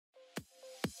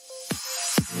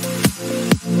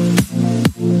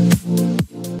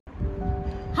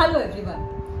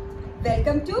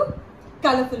Welcome to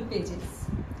Colorful Pages,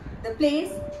 the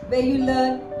place where you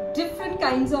learn different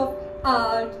kinds of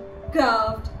art,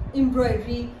 craft,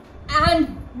 embroidery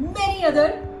and many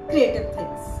other creative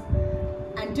things.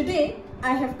 And today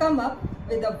I have come up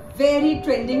with a very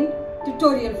trending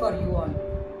tutorial for you all.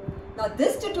 Now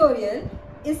this tutorial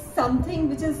is something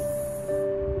which is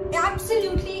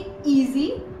absolutely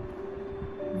easy,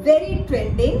 very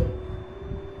trending,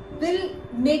 will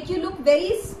make you look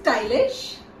very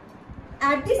stylish.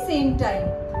 At the same time,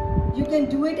 you can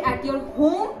do it at your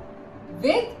home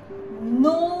with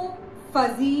no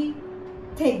fuzzy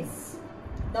things.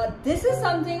 Now this is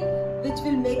something which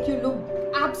will make you look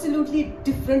absolutely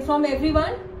different from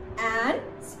everyone and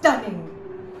stunning.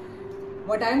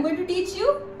 What I am going to teach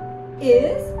you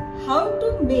is how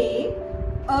to make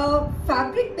a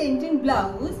fabric painting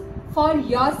blouse for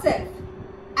yourself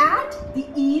at the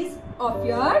ease of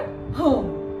your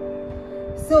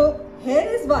home. So here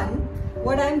is one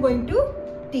what I am going to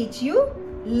teach you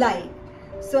live.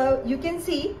 So you can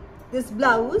see this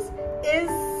blouse is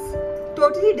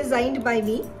totally designed by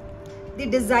me. The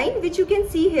design which you can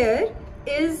see here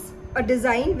is a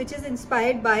design which is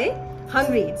inspired by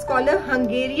Hungary. It's called a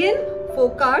Hungarian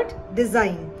folk art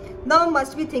design. Now you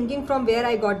must be thinking from where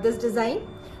I got this design.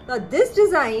 Now this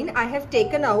design I have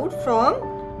taken out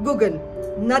from Google.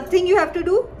 Nothing you have to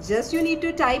do, just you need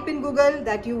to type in Google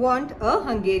that you want a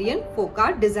Hungarian folk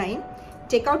art design.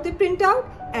 Take out the printout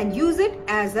and use it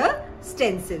as a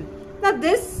stencil. Now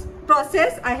this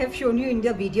process I have shown you in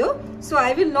the video, so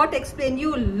I will not explain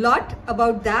you a lot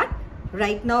about that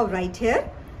right now, right here.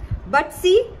 But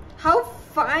see how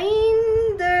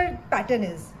fine the pattern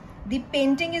is. The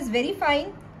painting is very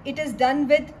fine. It is done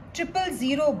with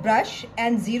 000 brush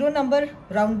and 0 number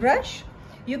round brush.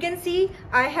 You can see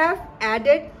I have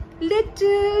added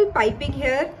little piping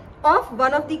here of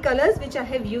one of the colors which I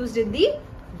have used in the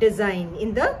design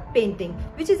in the painting,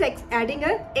 which is adding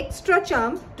an extra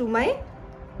charm to my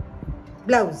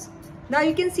blouse. Now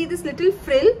you can see this little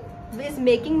frill is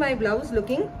making my blouse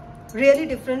looking really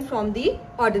different from the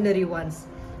ordinary ones.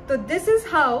 So this is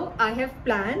how I have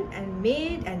planned and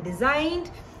made and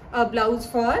designed a blouse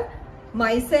for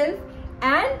myself,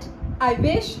 and I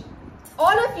wish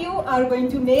all of you are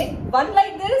going to make one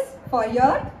like this for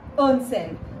your own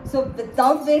self. So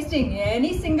without wasting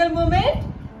any single moment,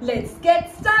 let's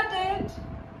get started.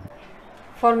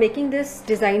 For making this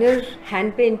designer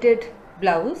hand painted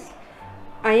blouse,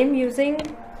 I am using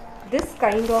this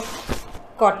kind of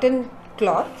cotton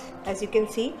cloth. As you can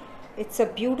see, it's a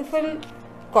beautiful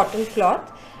cotton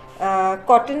cloth,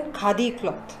 cotton khadi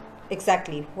cloth,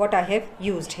 exactly what I have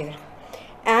used here.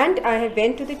 And I have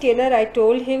went to the tailor. I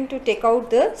told him to take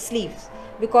out the sleeves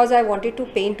because I wanted to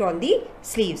paint on the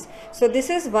sleeves. So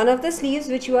this is one of the sleeves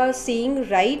which you are seeing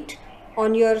right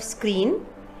on your screen.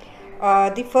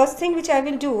 The first thing which I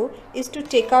will do is to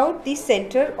take out the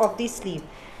center of the sleeve.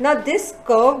 Now this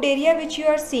curved area which you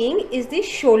are seeing is the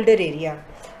shoulder area,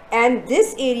 and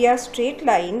this area straight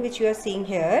line which you are seeing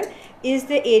here is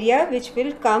the area which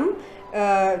will come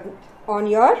on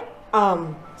your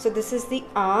arm. So this is the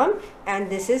arm and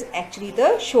this is actually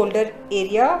the shoulder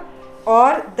area,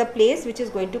 or the place which is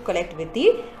going to collect with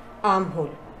the armhole.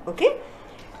 Okay,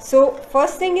 so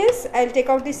first thing is I'll take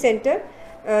out the center.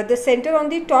 The center on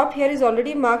the top here is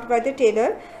already marked by the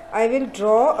tailor. I will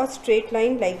draw a straight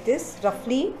line like this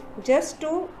roughly, just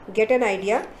to get an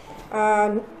idea.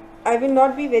 I will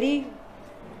not be very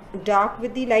dark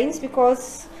with the lines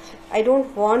because I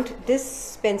don't want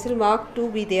this pencil mark to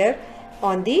be there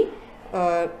on the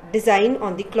design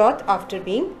on the cloth after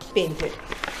being painted.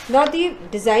 Now the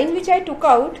design which I took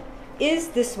out is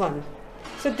this one.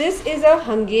 So this is a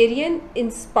Hungarian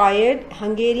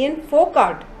folk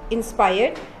art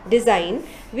inspired design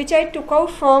which I took out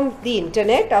from the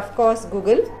internet, of course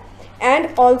Google,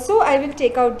 and also I will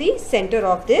take out the center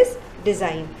of this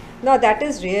design. Now that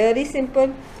is really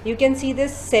simple. You can see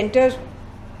this center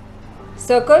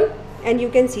circle and you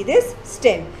can see this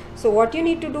stem. So what you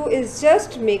need to do is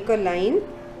just make a line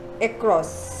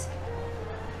across.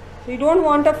 You don't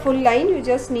want a full line, you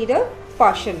just need a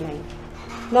partial line.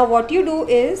 Now what you do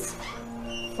is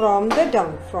from the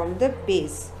down, from the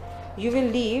base, you will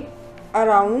leave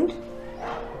around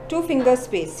 2 finger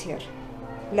space here,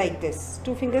 like this.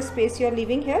 2 finger space you are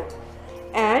leaving here,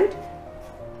 and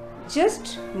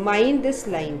just mind this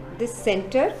line, this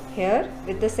center here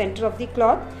with the center of the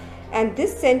cloth, and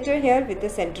this center here with the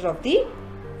center of the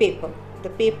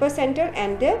paper center,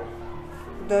 and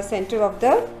the center of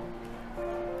the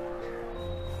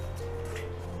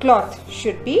cloth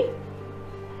should be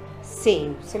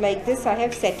same. So like this I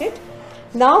have set it.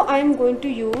 Now I am going to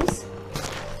use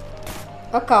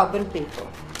a carbon paper.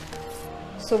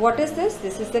 So what is this?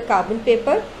 This is the carbon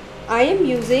paper. I am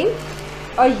using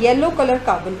a yellow color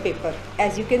carbon paper.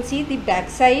 As you can see, the back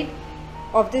side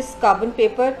of this carbon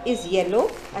paper is yellow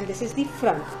and this is the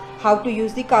front. How to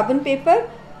use the carbon paper?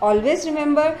 Always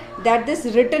remember that this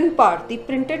written part, the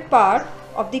printed part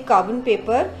of the carbon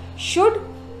paper should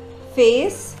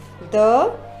face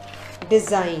the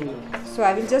design. So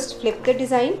I will just flip the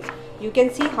design. You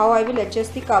can see how I will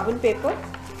adjust the carbon paper.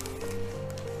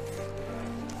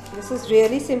 This is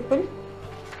really simple.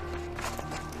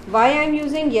 Why I am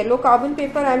using yellow carbon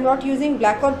paper? I am not using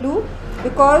black or blue,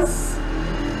 because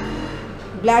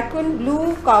black and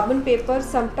blue carbon paper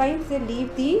sometimes they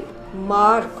leave the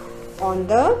mark on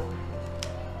the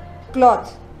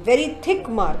cloth, very thick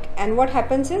mark, and what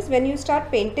happens is when you start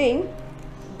painting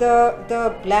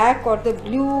the black or the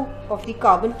blue of the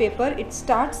carbon paper, it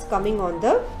starts coming on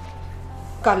the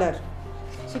color.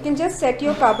 So you can just set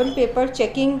your carbon paper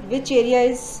checking which area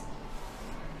is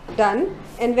done,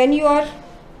 and when you are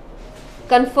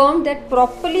confirmed that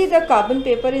properly the carbon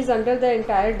paper is under the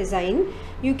entire design,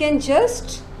 you can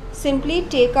just simply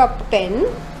take a pen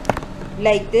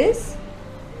like this,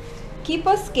 keep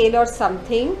a scale or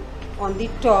something on the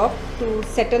top to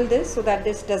settle this so that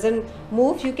this doesn't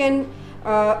move. You can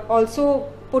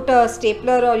also put a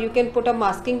stapler or you can put a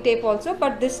masking tape also,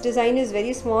 but this design is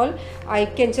very small. I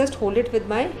can just hold it with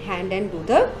my hand and do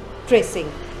the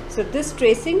tracing. So this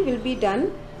tracing will be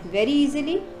done very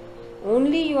easily.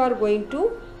 Only you are going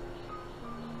to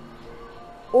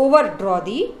overdraw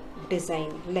the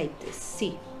design like this.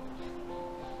 See,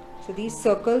 so these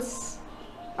circles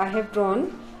I have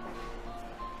drawn,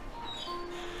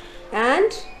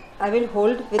 and I will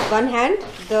hold with one hand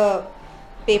the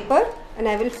paper and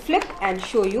I will flip and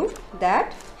show you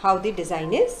that how the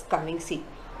design is coming. See,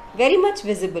 very much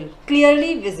visible,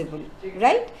 clearly visible,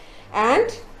 right? And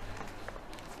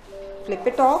flip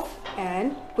it off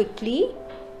and quickly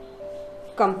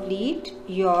complete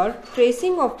your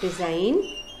tracing of design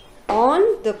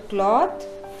on the cloth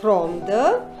from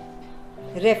the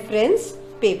reference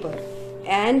paper.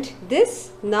 And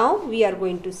this now we are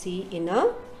going to see in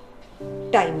a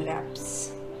time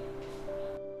lapse.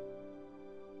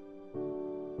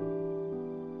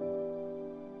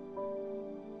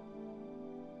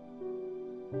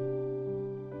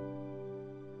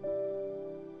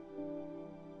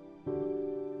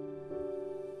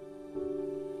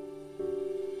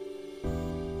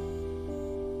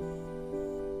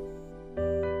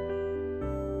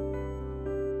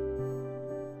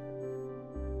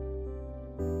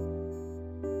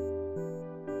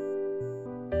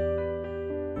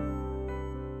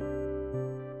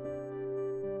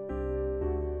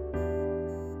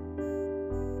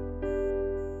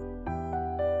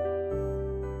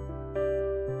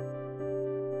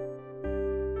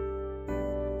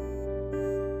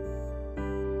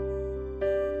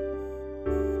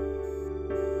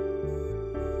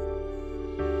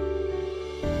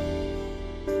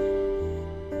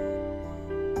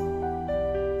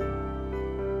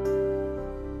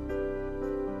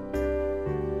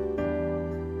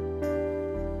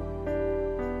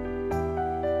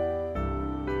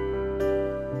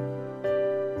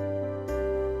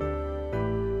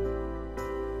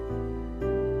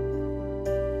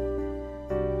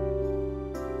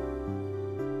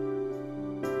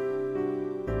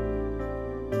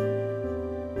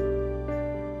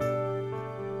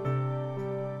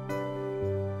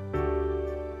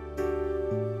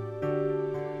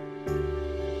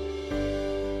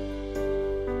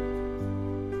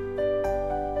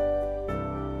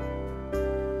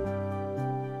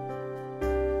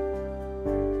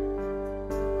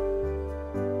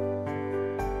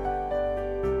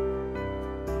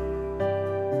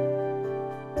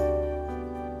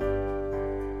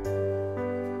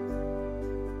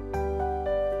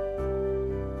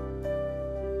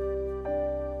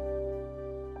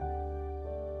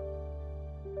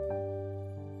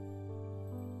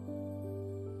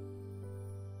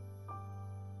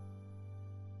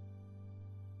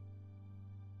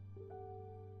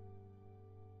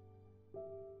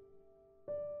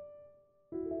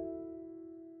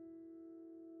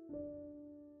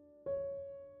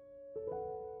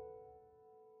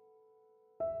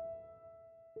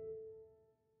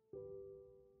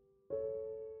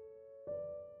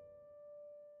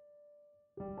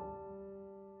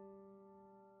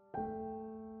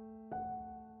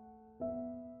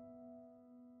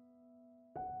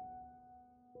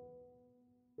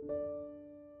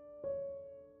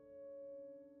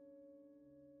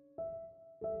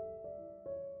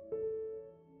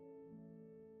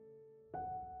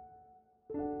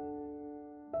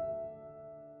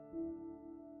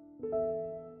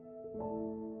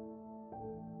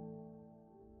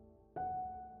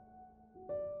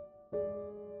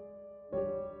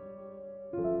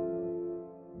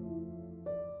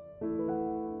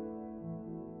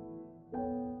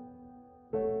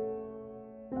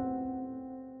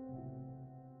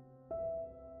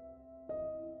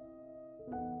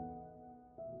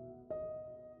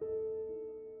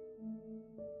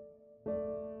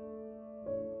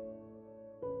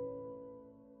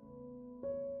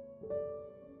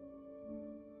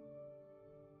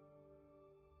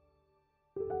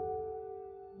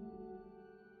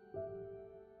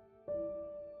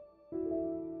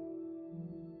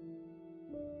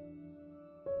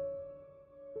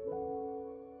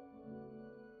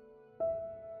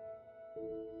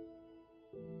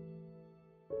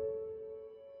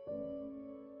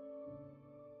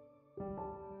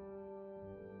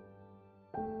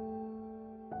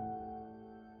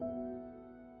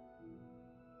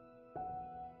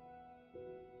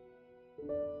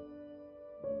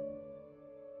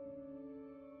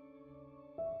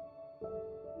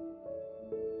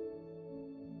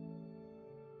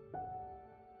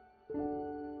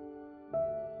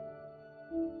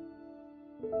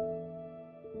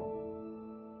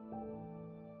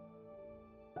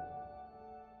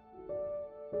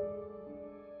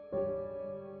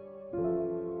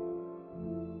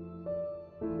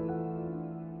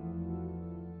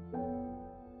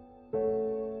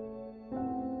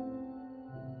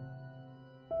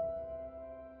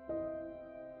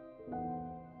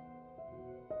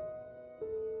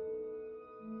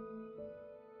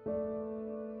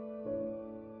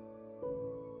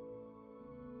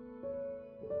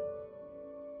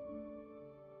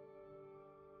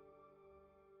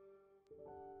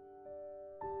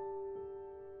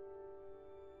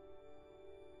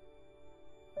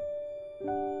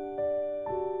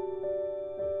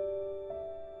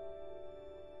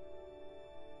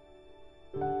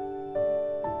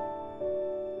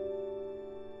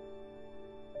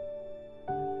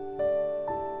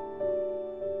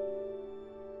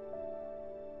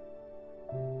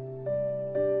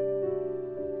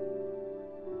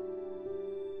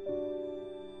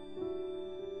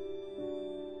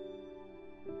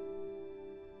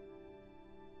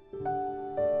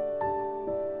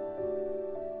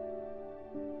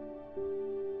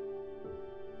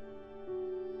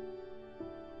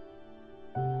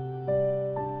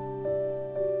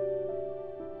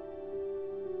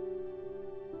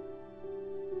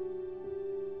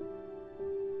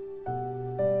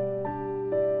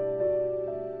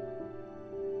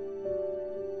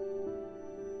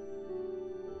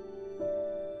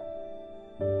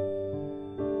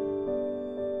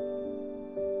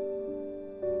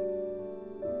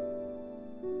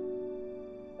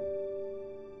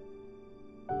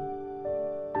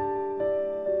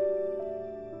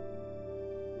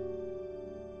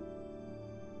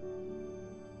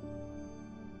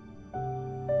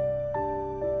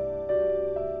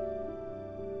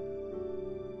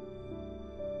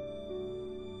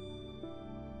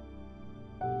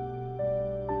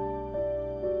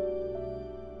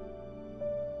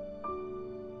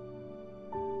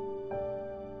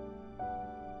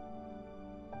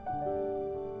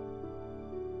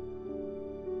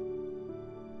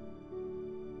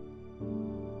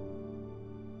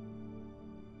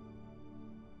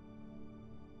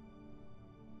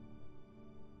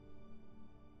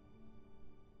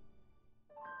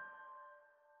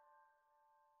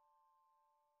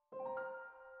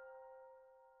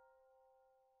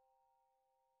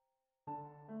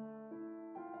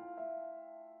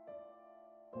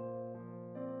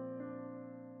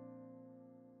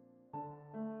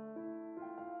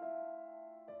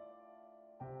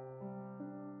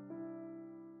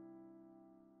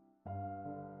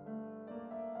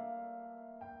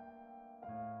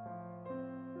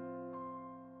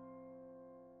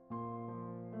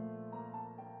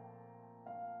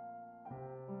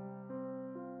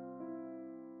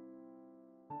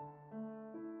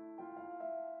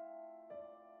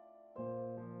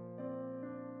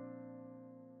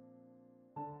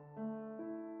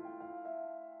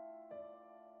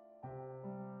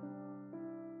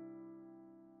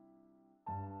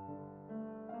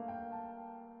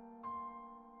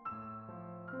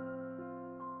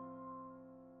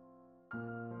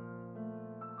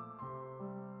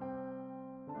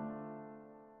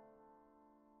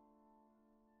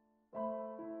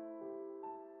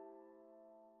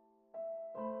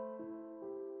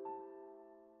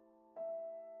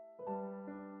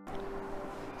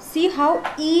 See how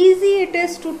easy it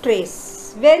is to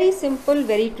trace. Very simple,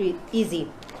 very easy.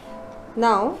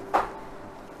 Now,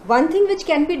 one thing which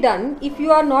can be done if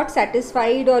you are not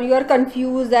satisfied or you are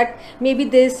confused that maybe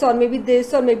this or maybe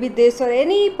this or maybe this or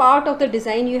any part of the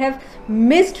design you have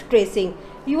missed tracing.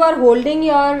 You are holding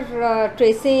your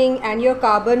tracing and your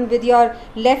carbon with your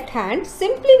left hand.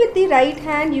 Simply with the right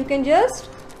hand you can just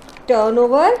turn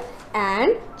over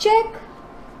and check.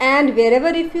 And wherever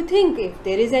if you think if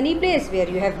there is any place where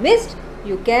you have missed,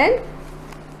 you can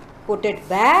put it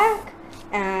back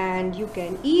and you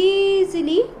can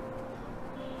easily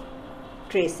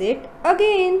trace it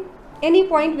again. Any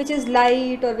point which is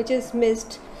light or which is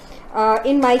missed.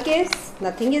 In my case,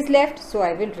 nothing is left, so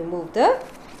I will remove the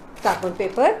carbon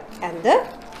paper and the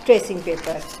tracing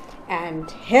paper.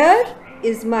 And here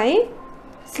is my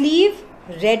sleeve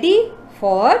ready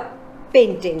for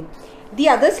painting. The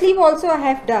other sleeve also I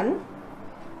have done,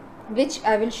 which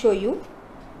I will show you.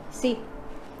 See,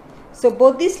 so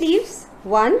both the sleeves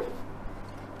 1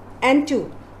 and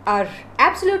 2 are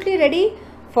absolutely ready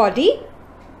for the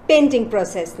painting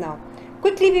process now.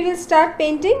 Quickly we will start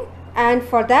painting, and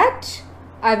for that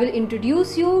I will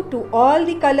introduce you to all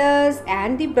the colors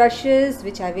and the brushes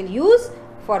which I will use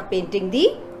for painting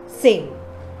the same.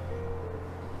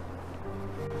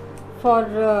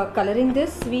 For coloring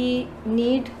this we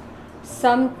need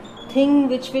something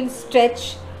which will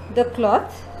stretch the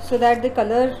cloth so that the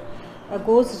color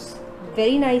goes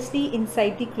very nicely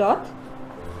inside the cloth.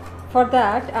 For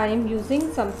that I am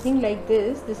using something like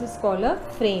this. This is called a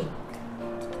frame.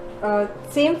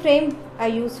 Same frame I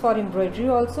use for embroidery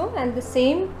also, and the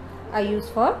same I use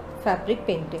for fabric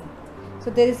painting.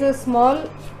 So there is a small,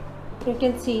 you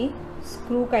can see,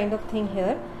 screw kind of thing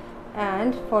here,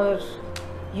 and for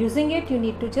using it you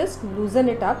need to just loosen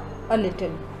it up a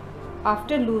little.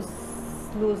 After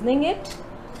loosening it,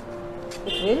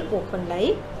 it will open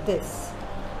like this.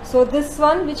 So this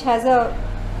one which has a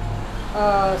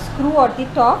screw at the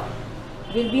top,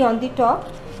 will be on the top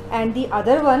and the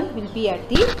other one will be at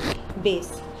the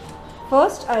base.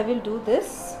 First I will do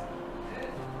this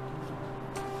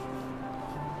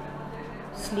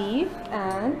sleeve,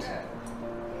 and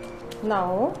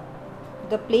now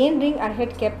the plain ring I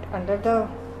had kept under the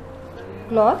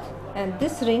cloth, and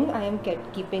this ring I am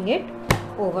keeping it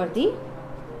over the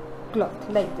cloth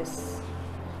like this.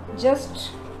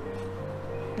 Just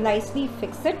nicely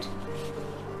fix it,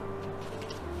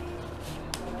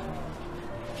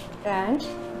 and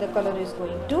the color is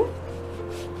going to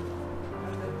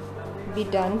be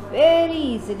done very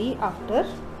easily after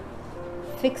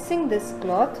fixing this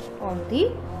cloth on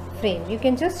the frame. You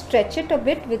can just stretch it a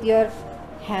bit with your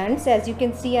hands, as you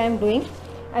can see I am doing.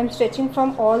 I am stretching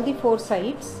from all the four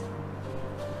sides.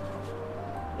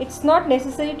 It's not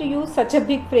necessary to use such a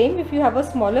big frame. If you have a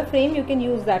smaller frame, you can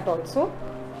use that also.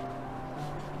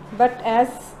 But as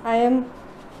I am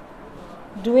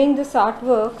doing this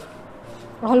artwork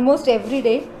almost every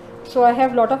day, so I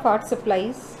have lot of art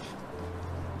supplies.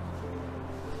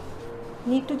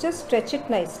 Need to just stretch it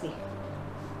nicely.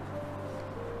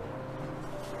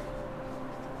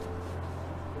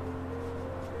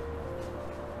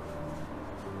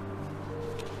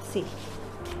 See,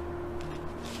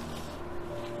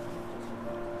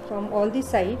 from all the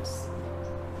sides.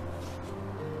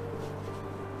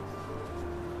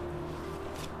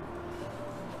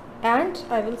 And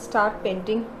I will start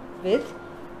painting with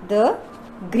the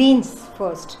greens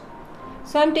first.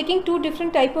 So I am taking two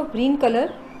different type of green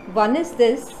color. One is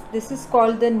this is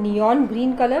called the neon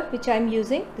green color, which I am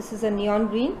using. This is a neon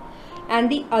green, and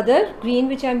the other green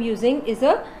which I am using is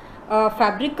a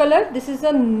fabric color. This is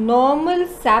a normal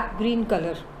sap green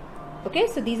color. Okay,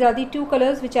 so these are the two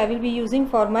colors which I will be using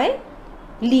for my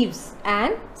leaves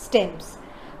and stems.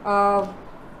 Now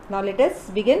let us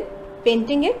begin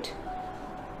painting it.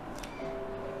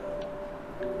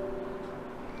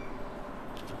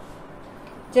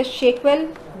 Just shake well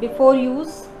before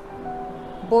use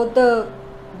both the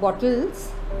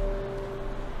bottles,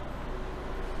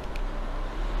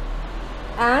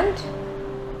 and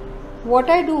what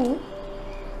I do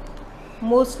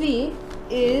mostly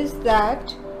is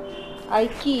that I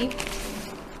keep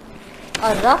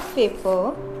a rough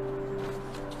paper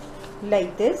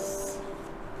like this,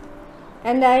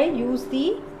 and I use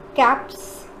the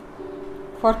caps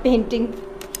for painting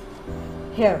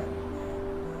here.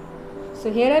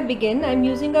 So here I begin. I am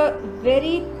using a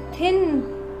very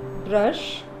thin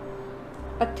brush,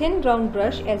 a thin round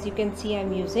brush, as you can see I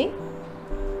am using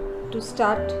to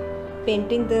start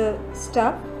painting the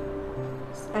stuff.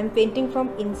 I am painting from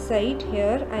inside.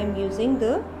 Here I am using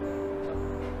the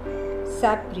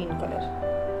sap green color.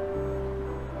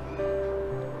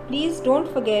 Please don't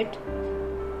forget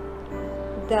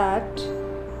that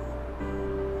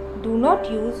do not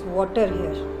use water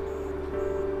here.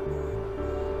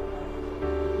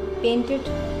 Paint it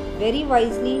very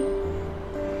wisely.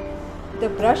 The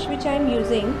brush which I am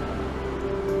using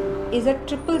is a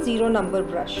 000 number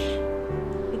brush.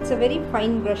 It's a very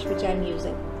fine brush which I am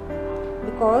using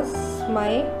because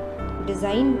my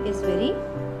design is very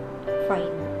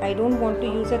fine. I don't want to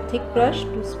use a thick brush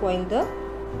to spoil the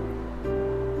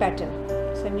pattern.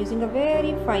 So I am using a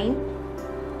very fine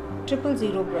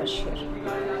 000 brush here,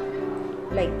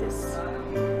 like this.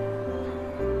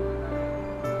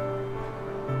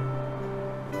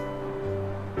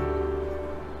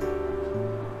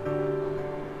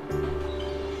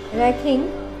 And I think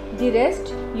the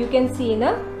rest you can see in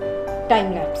a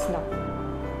time lapse now.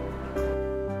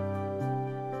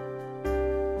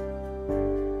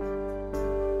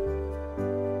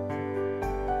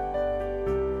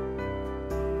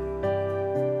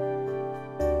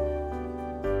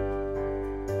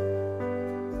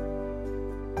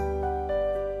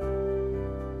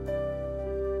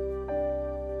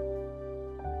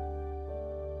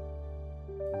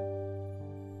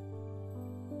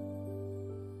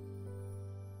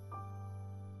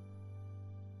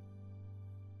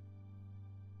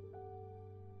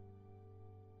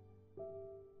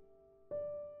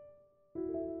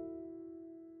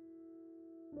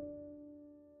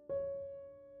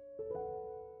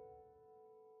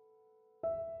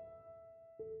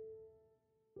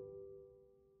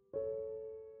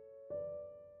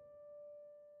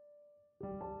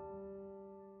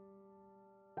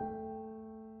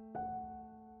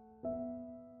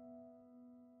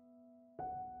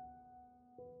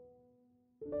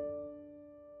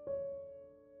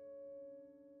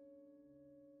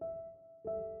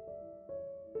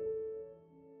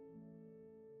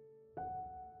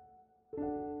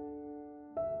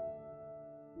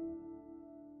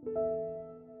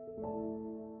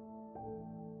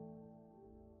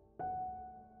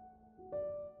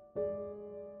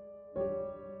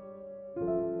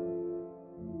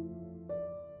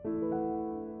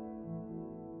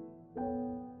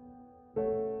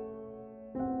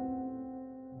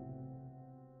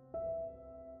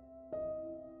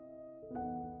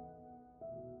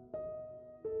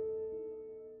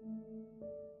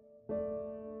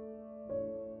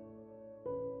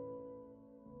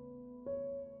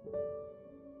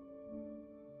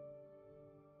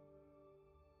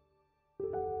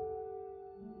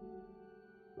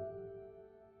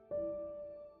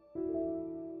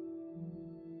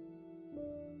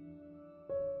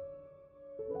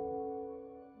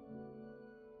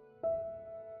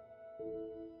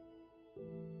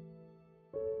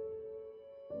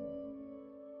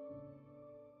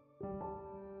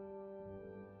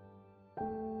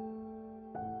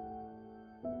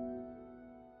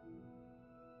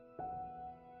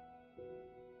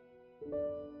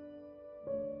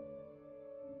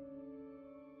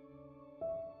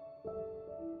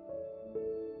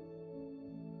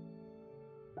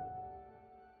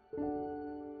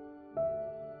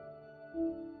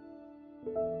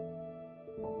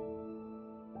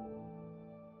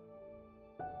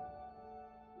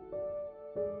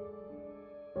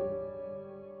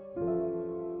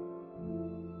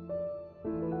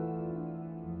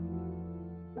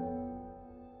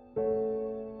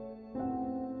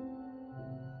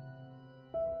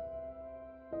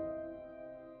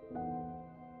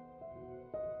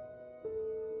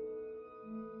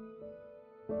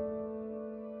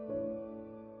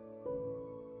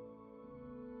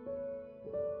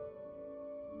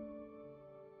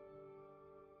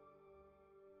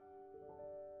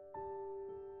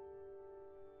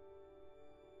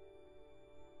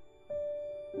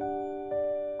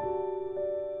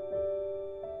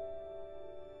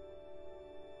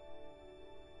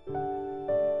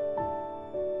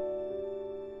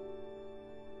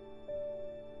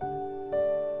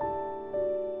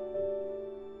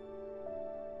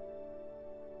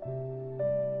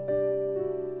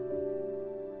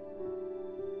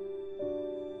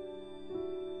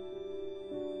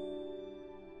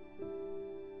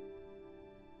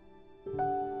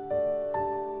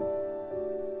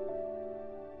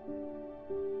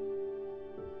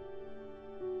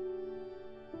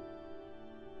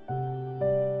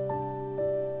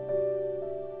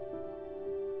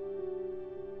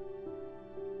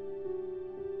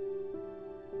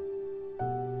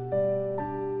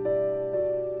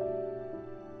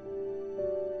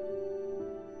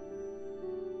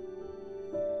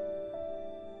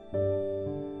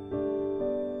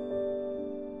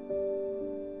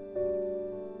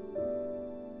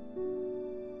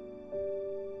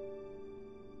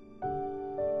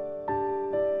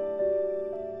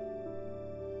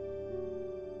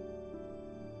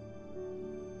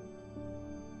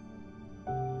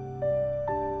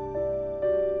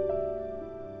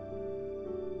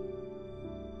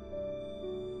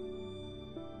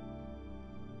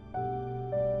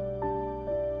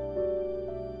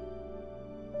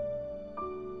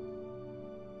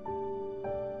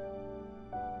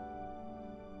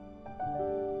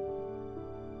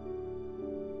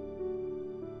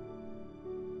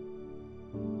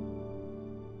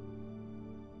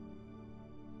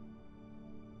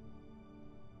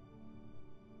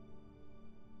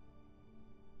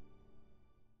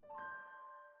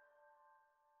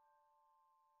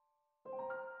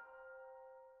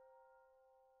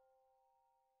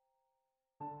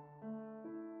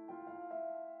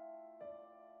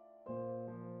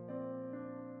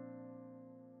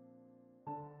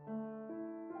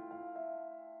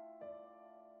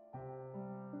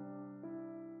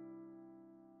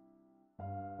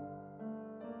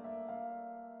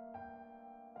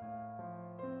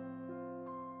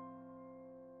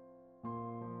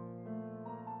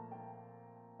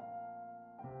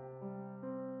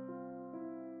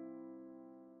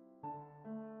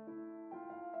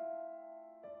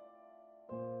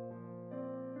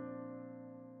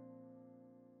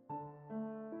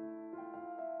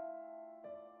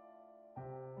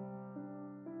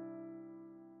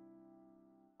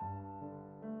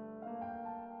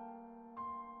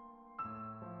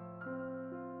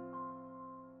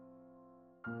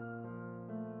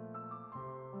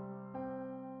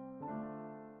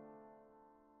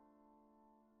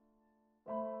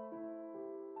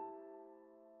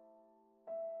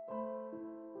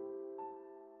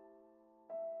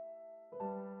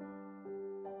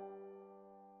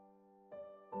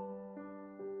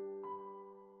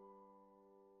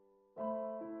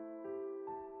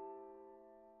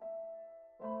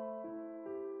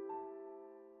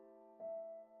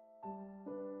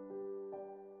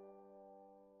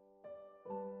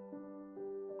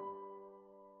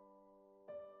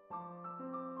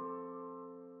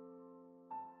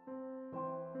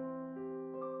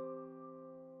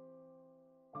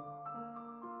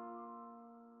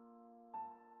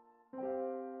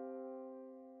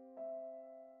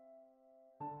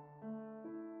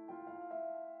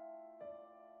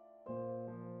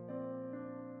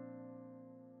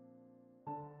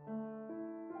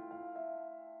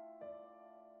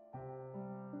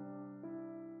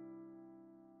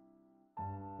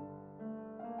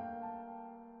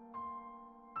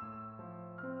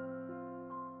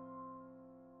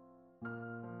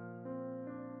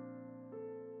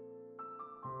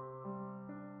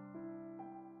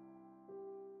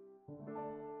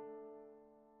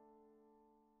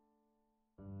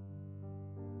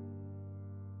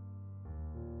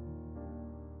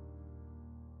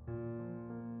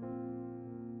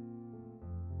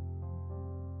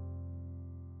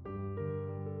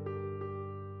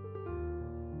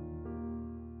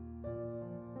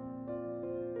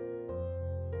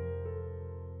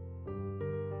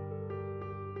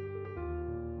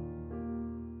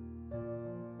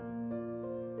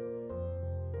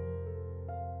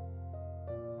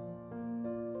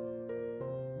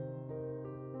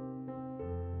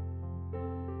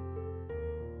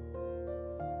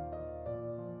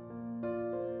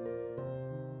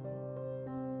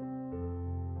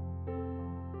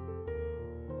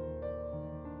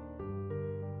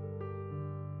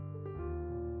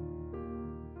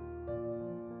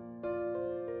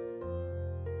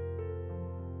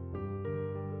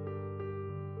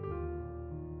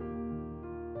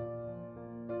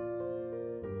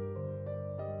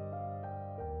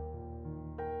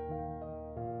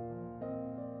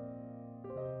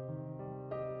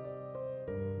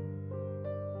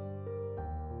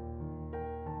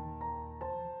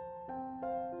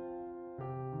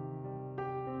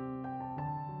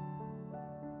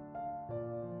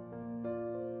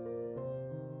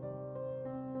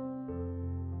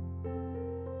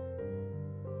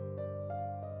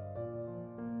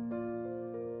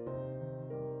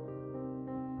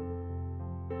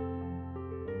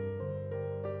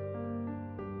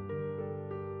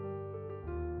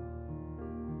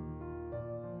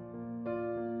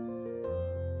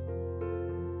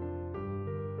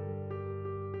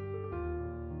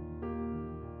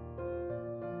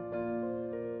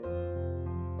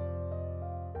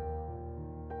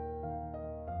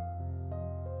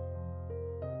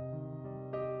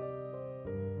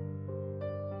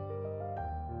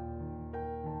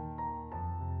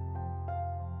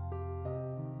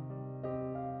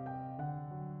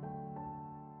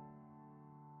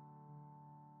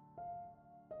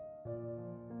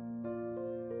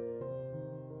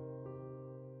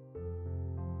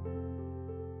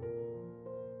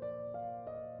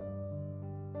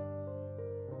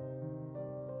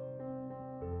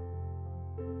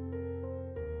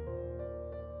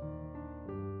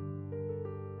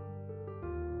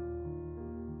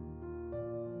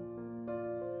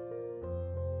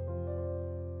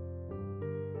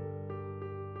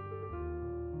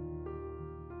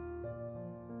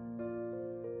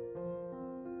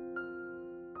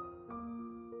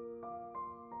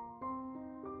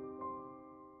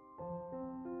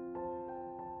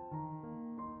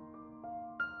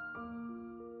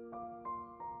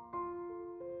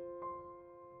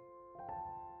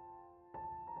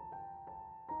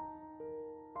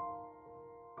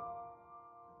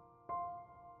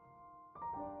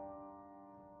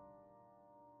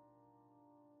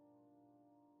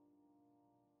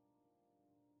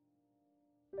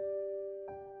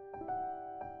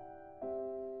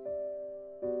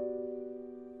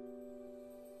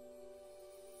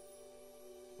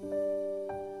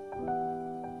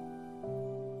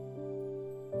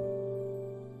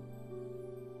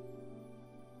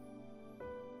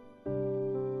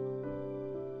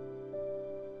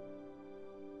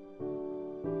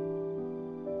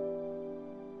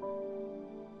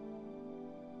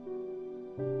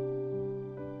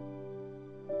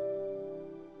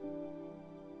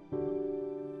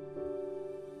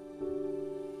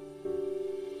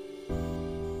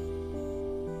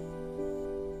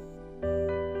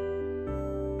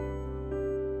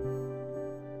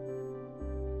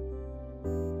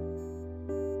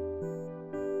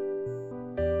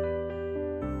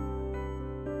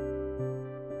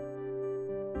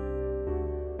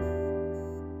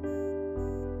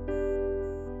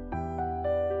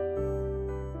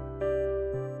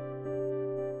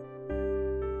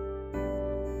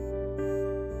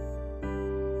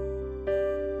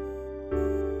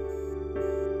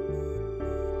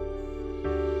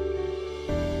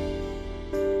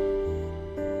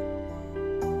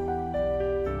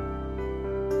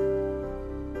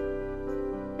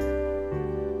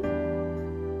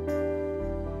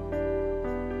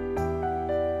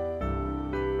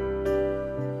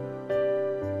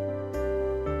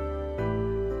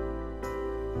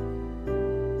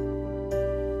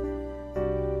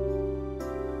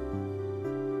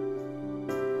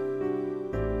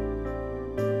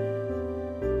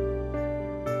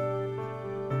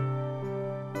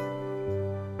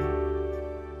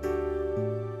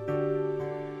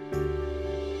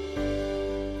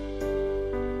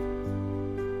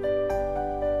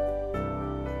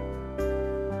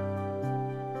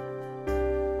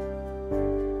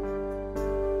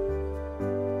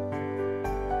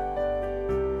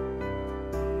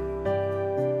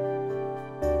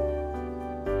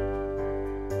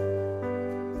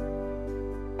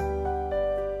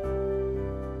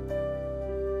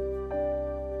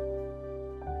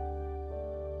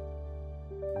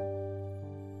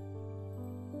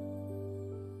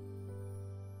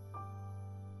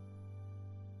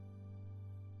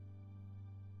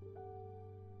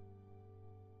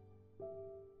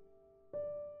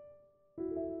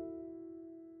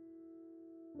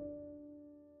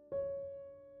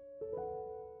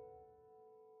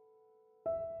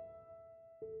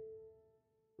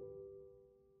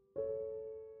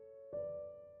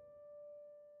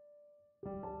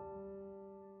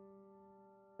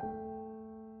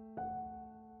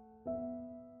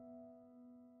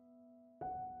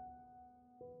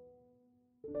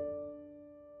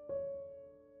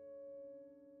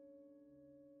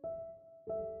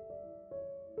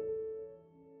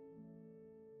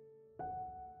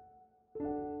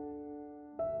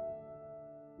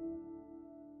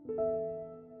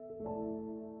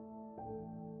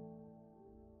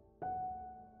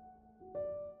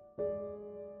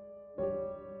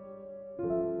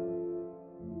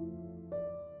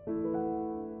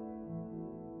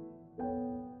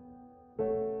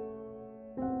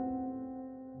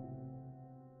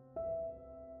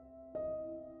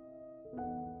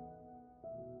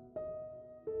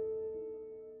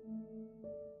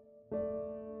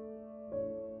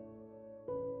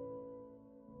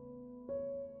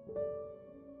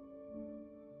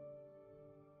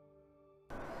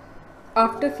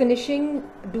 after finishing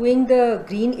doing the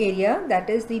green area, that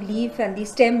is the leaf and the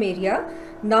stem area,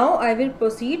 now I will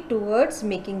proceed towards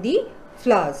making the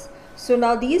flowers. So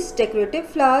now these decorative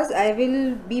flowers I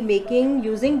will be making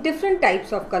using different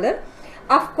types of color.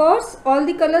 Of course, all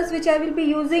the colors which I will be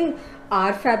using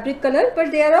are fabric color,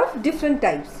 but they are of different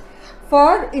types.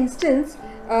 For instance,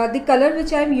 the color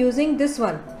which I am using, this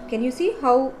one, can you see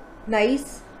how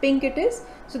nice pink it is?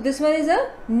 So this one is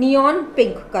a neon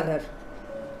pink color,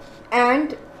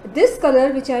 and this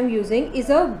color which I am using is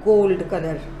a gold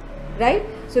color, right?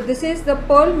 So this is the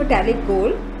pearl metallic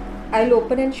gold. I'll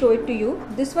open and show it to you.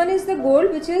 This one is the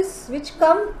gold which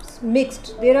comes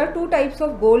mixed. There are two types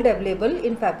of gold available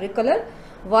in fabric color.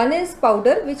 One is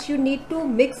powder, which you need to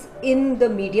mix in the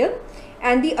medium,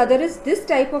 and the other is this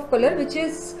type of color which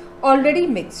is already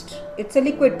mixed. It's a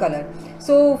liquid color.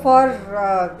 So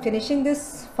for finishing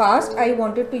this fast, I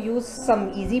wanted to use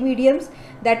some easy mediums.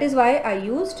 That is why I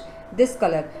used this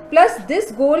color. Plus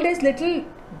this gold is little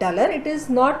duller. It is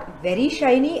not very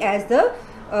shiny as the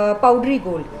powdery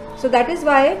gold. So that is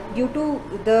why, due to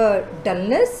the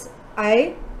dullness,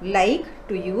 I like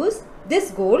to use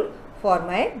this gold for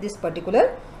this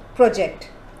particular project.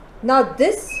 Now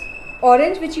this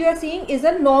orange which you are seeing is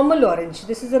a normal orange.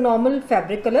 This is a normal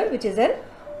fabric color which is an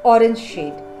orange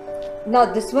shade. Now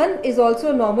this one is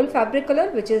also a normal fabric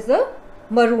color which is a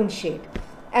maroon shade.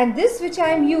 And this which I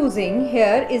am using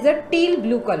here is a teal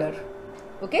blue color.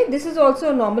 Okay, this is also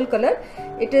a normal color.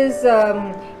 It is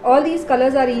all these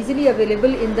colors are easily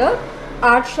available in the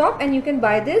art shop, and you can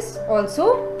buy this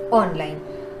also online.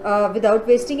 Without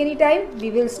wasting any time, we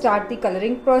will start the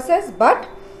coloring process. But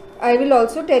I will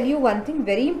also tell you one thing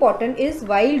very important is,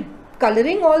 while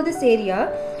coloring all this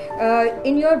area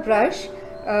in your brush,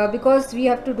 because we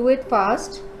have to do it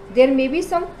fast, there may be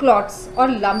some clots or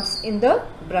lumps in the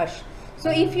brush. So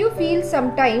if you feel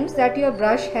sometimes that your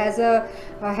brush has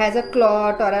a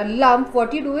clot or a lump,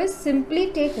 what you do is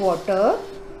simply take water,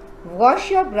 wash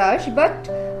your brush, but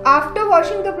after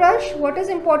washing the brush, what is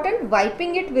important?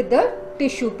 Wiping it with the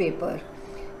tissue paper.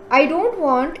 I don't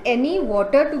want any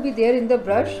water to be there in the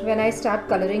brush when I start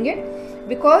coloring it,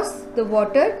 because the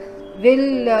water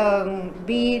will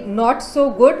be not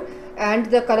so good and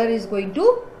the color is going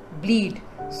to bleed.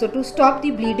 So to stop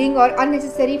the bleeding or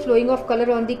unnecessary flowing of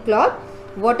color on the cloth,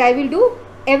 what I will do,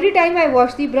 every time I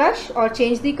wash the brush or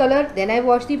change the color, then I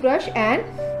wash the brush and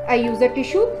I use a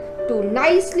tissue to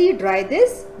nicely dry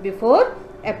this before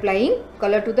applying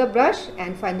color to the brush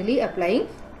and finally applying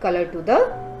color to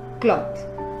the cloth.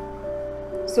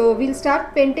 So we'll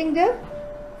start painting the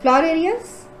flower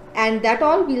areas, and that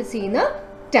all we'll see in a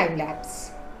time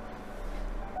lapse.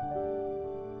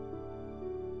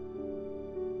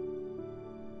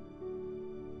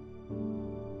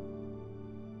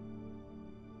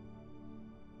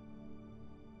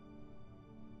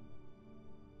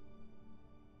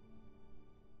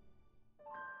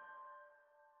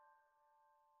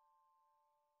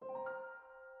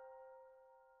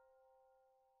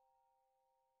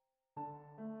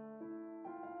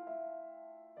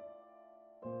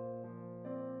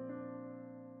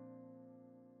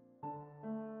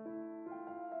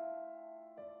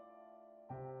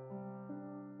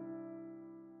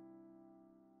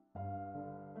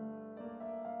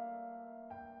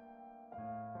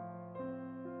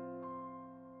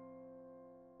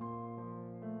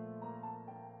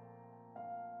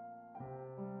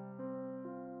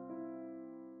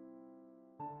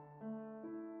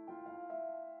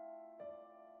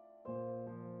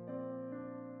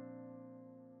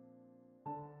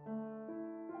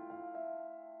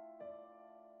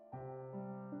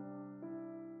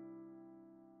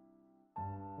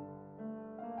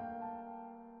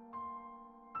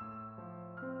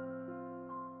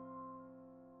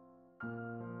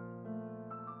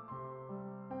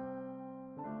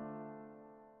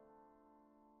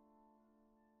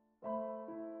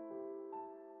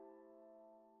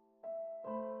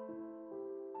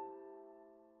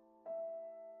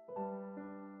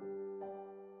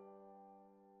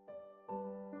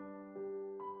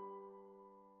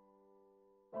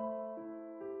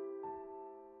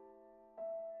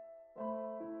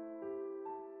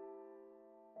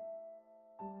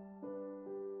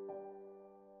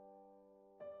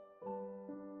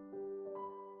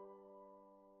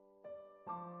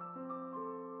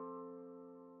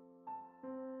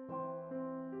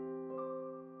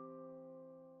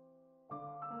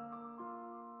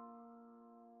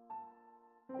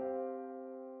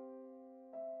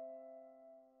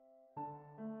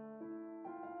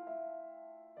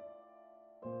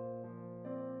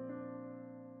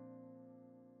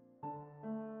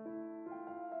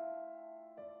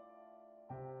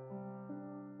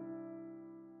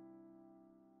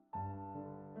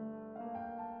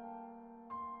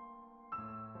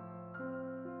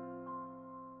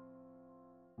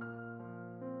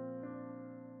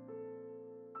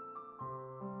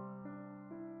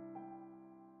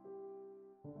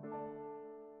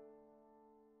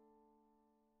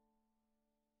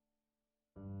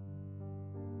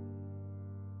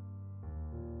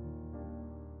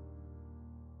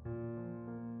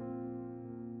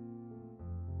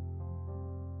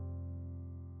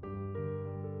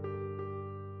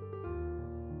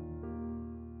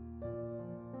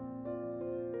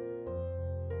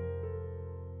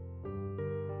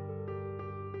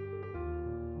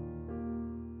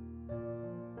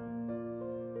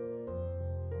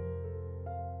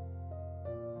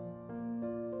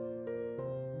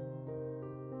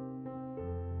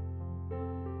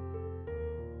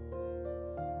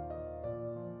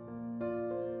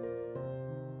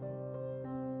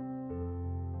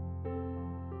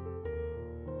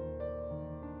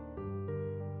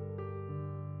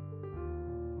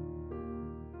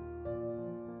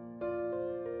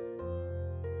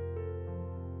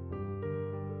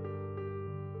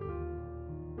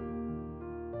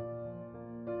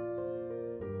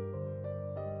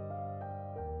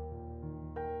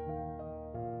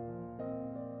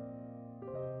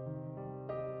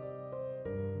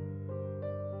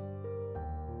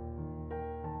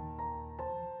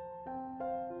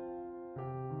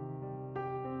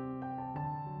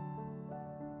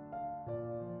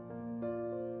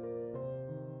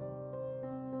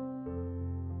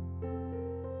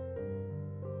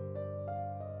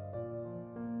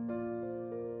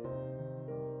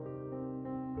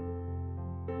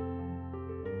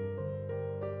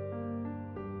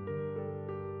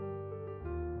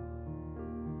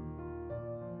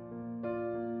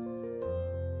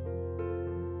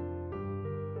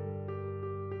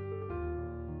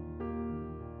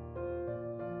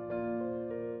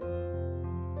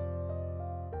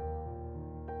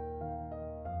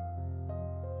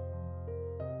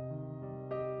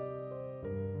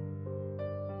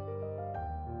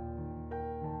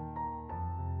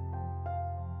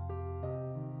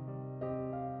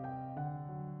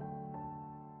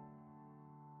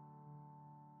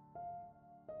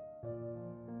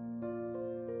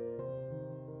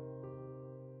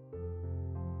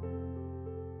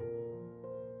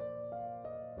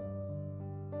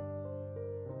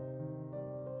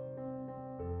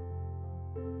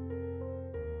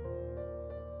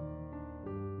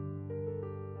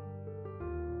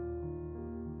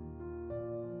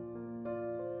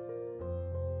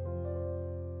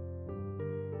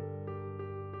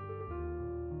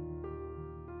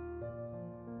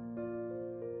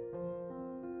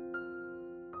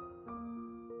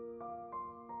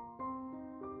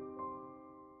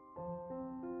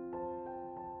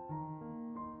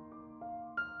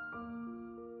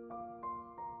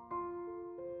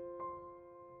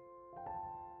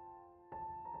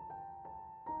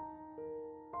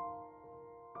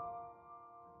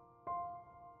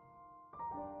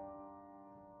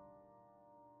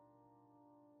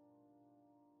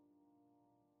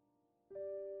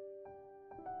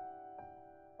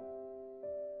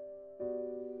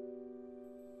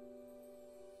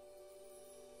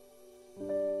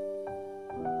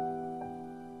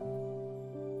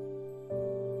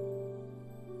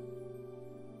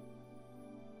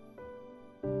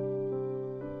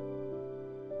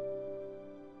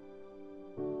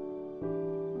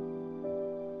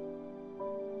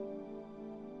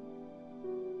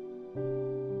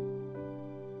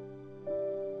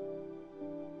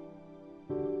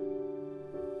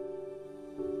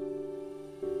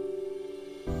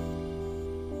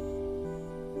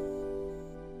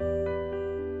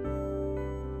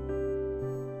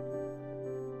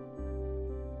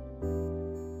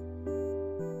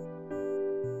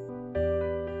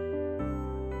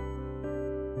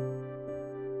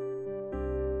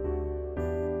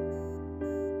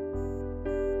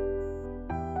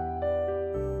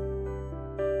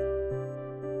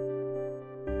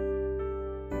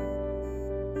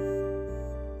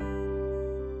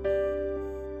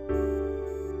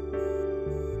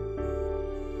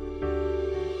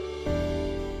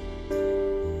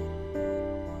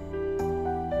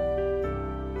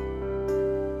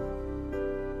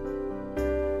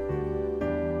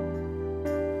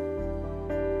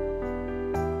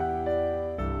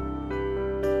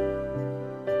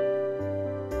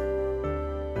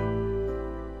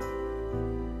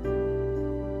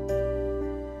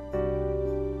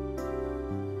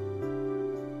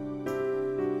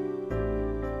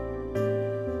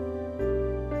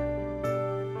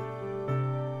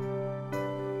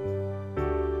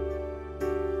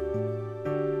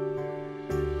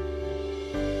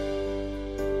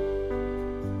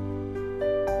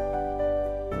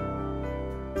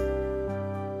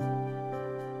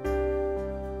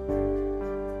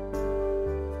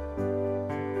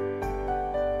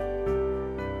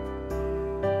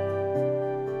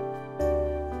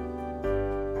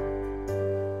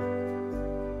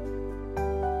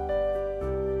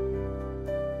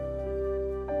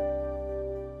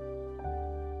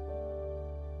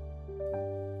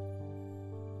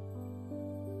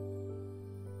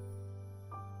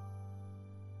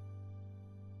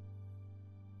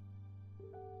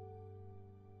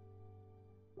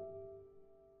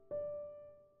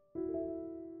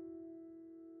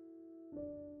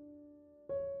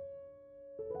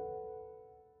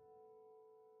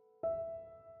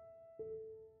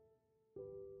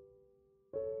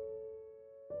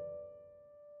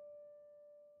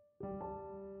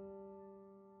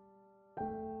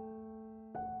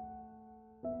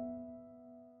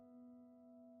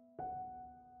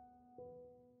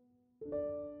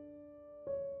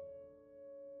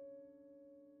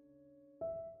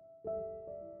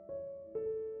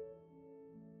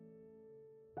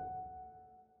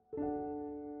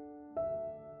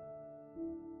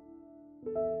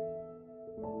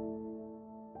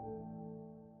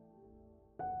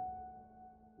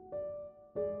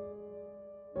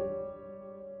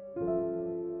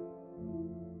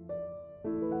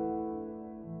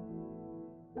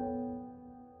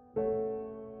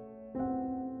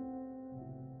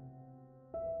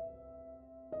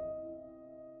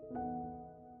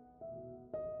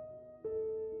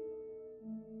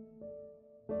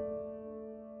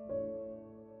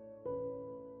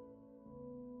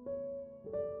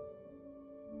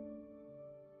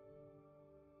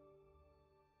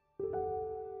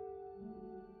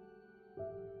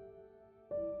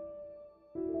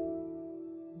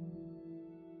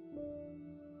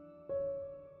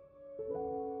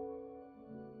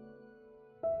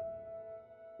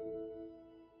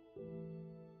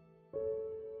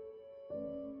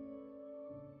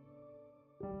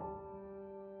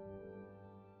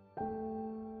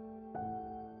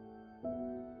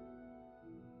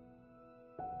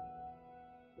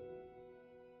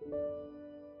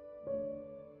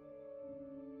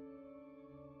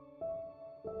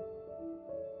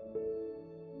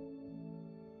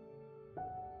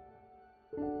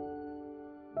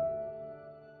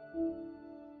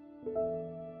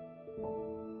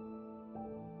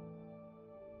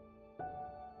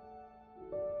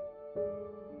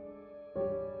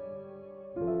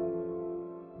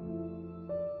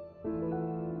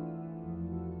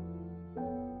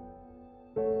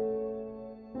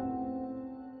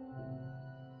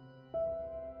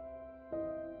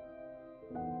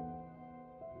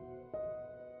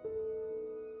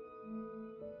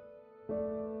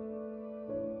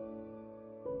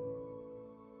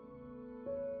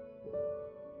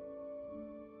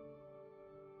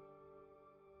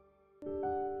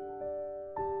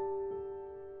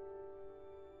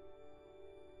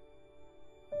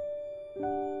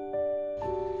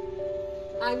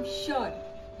 I'm sure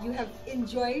you have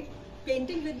enjoyed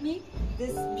painting with me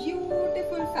this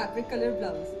beautiful fabric color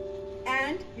blouse,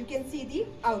 and you can see the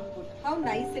output, how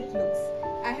nice it looks.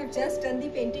 I have just done the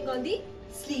painting on the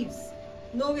sleeves,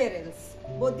 nowhere else.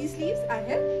 Both the sleeves I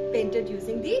have painted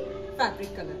using the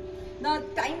fabric color. Now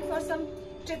time for some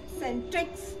tips and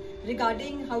tricks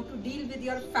regarding how to deal with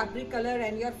your fabric color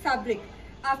and your fabric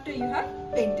after you have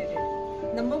painted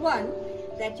it. Number one,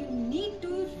 that you need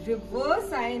to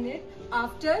reverse iron it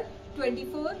after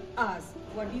 24 hours.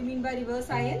 What do you mean by reverse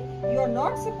iron? You are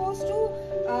not supposed to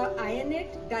iron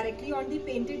it directly on the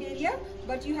painted area,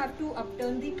 but you have to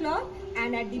upturn the cloth,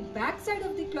 and at the back side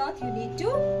of the cloth you need to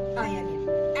iron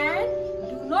it, and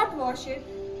do not wash it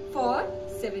for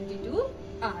 72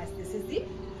 hours. This is the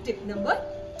tip number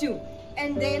 2.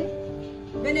 And then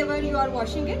whenever you are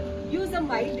washing it, use a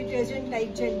mild detergent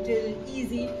like Gentle,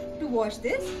 Easy to wash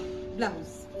this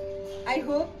blouse. I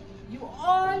hope you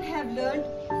all have learned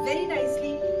very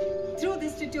nicely through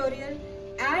this tutorial,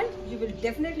 and you will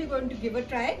definitely going to give a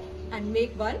try and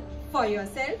make one for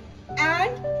yourself,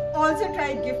 and also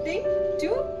try gifting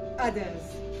to others.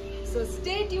 So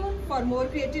stay tuned for more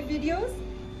creative videos.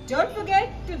 Don't forget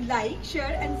to like,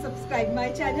 share and subscribe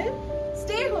my channel.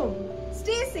 Stay home,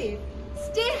 stay safe,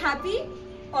 stay happy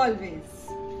always.